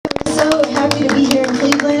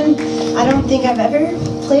Cleveland. I don't think I've ever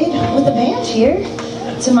played with a band here,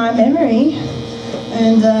 to my memory.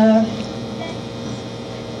 And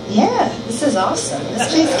yeah, this is awesome.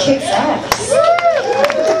 This place kicks ass.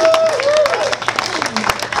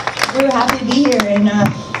 We're happy to be here, and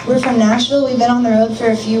we're from Nashville. We've been on the road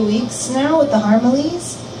for a few weeks now with the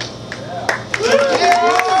Harmaleighs.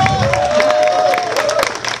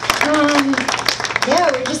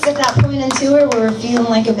 Yeah, we're just at that point in tour where we're feeling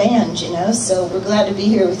like a band, you know, so we're glad to be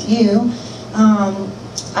here with you.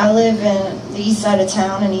 I live in the east side of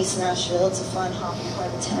town in East Nashville. It's a fun, hoppy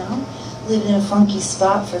part of town. Lived in a funky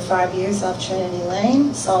spot for 5 years off Trinity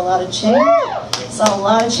Lane. Saw a lot of change.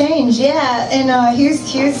 Yeah. And here's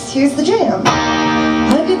the jam.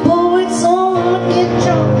 I get bored, so I wanna get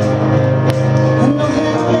drunk. I know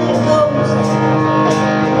how that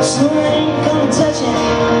goes. So I ain't gonna touch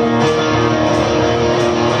it.